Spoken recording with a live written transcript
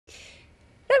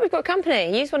Look, we've got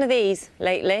company. Used one of these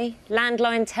lately,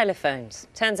 landline telephones.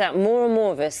 Turns out more and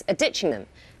more of us are ditching them.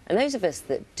 And those of us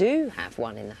that do have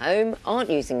one in the home aren't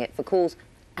using it for calls,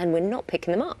 and we're not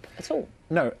picking them up at all.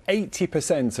 No,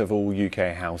 80% of all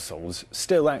UK households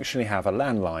still actually have a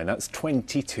landline. That's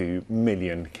 22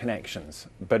 million connections.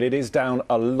 But it is down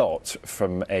a lot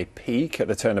from a peak at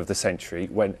the turn of the century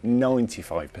when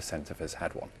 95% of us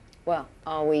had one. Well,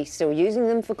 are we still using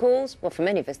them for calls? Well, for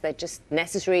many of us, they're just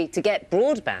necessary to get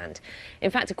broadband.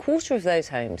 In fact, a quarter of those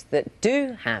homes that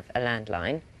do have a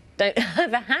landline don't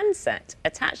have a handset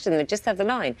attached to them, they just have the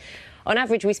line. On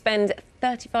average, we spend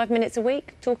 35 minutes a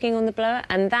week talking on the blower,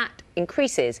 and that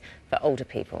increases for older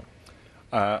people.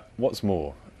 What's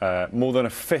more than a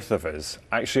fifth of us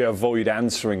actually avoid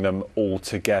answering them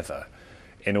altogether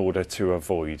in order to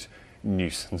avoid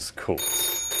nuisance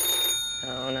calls.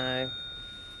 Oh, no.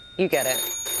 You get it.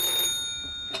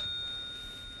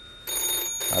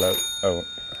 Hello? Oh,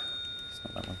 it's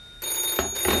not that one.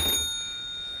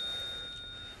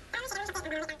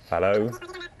 Hello?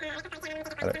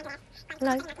 Hello?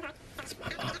 Hello. It's my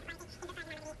mum.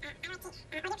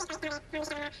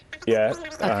 Yeah,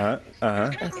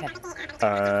 OK.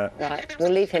 Right,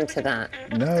 we'll leave him to that.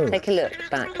 No. Take a look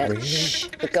back at Really?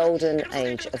 the golden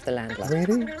age of the landline.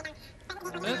 Really?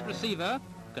 The first receiver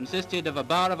consisted of a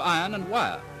bar of iron and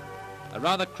wire, a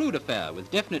rather crude affair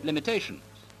with definite limitations.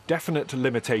 Definite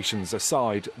limitations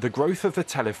aside, the growth of the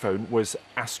telephone was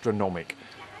astronomical.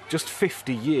 Just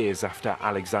 50 years after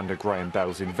Alexander Graham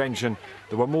Bell's invention,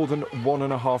 there were more than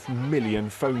 1.5 million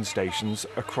phone stations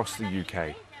across the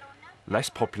UK. Less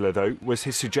popular, though, was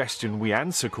his suggestion we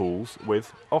answer calls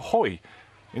with ahoy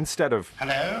instead of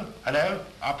hello, hello,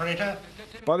 operator.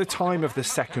 By the time of the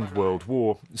Second World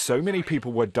War, so many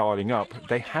people were dialing up,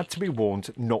 they had to be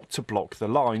warned not to block the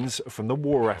lines from the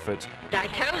war effort. I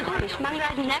told the fishmonger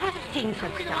I'd never have seen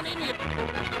such stuff.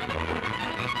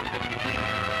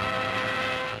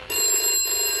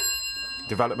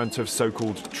 Development of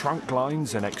so-called trunk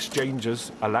lines and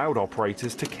exchanges allowed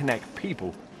operators to connect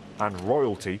people and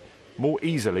royalty more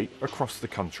easily across the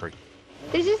country.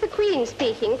 This is the Queen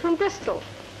speaking from Bristol.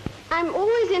 I'm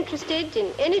always interested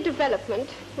in any development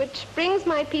which brings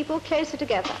my people closer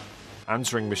together.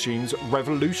 Answering machines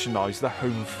revolutionised the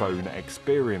home phone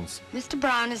experience. Mr.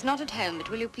 Brown is not at home, but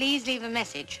will you please leave a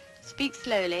message? Speak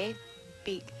slowly.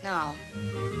 Speak now.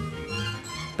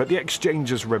 But the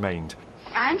exchanges remained.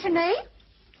 Anthony?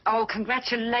 Oh,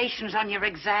 congratulations on your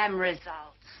exam results.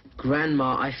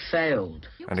 Grandma, I failed.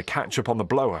 And a catch-up on the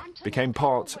blower became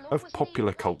part of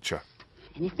popular culture.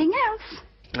 Anything else?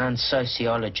 And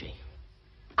sociology.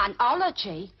 An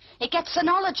ology? It gets an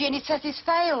ology and it says it's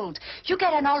failed. You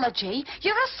get an ology,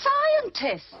 you're a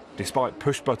scientist. Despite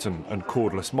push-button and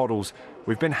cordless models,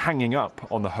 we've been hanging up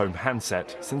on the home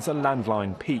handset since a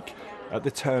landline peak at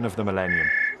the turn of the millennium.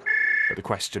 But the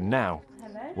question now,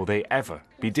 will they ever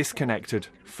be disconnected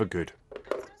for good?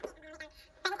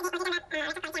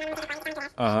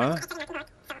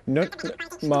 No,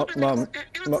 Mum,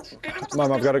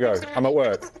 I've got to go. I'm at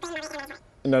work.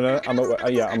 No, I'm at work.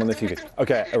 Yeah, I'm on the TV.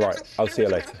 Okay, all right. I'll see you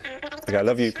later. Okay, I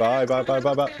love you. Bye.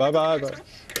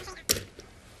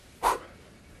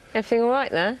 Everything all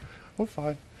right there? I'm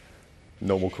fine.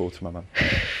 Normal call to my mum.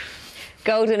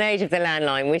 Golden age of the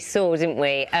landline, we saw, didn't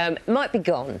we? Might be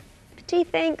gone. But do you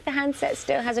think the handset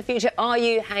still has a future? Are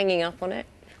you hanging up on it?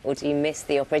 Or do you miss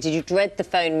the operator? Did you dread the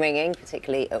phone ringing,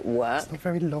 particularly at work? It's not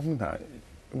very long, that.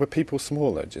 Were people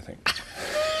smaller, do you think?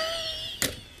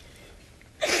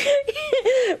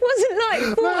 Wasn't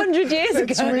like 400 years ago.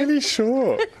 It's really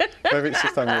short. Maybe it's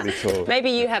just I'm really tall.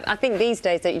 Maybe you have. I think these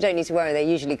days that you don't need to worry. They're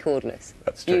usually cordless.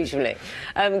 That's true. Usually.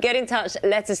 Get in touch.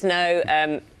 Let us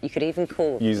know. You could even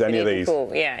call. Use any of these.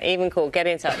 Call. Yeah, even call. Get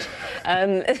in touch.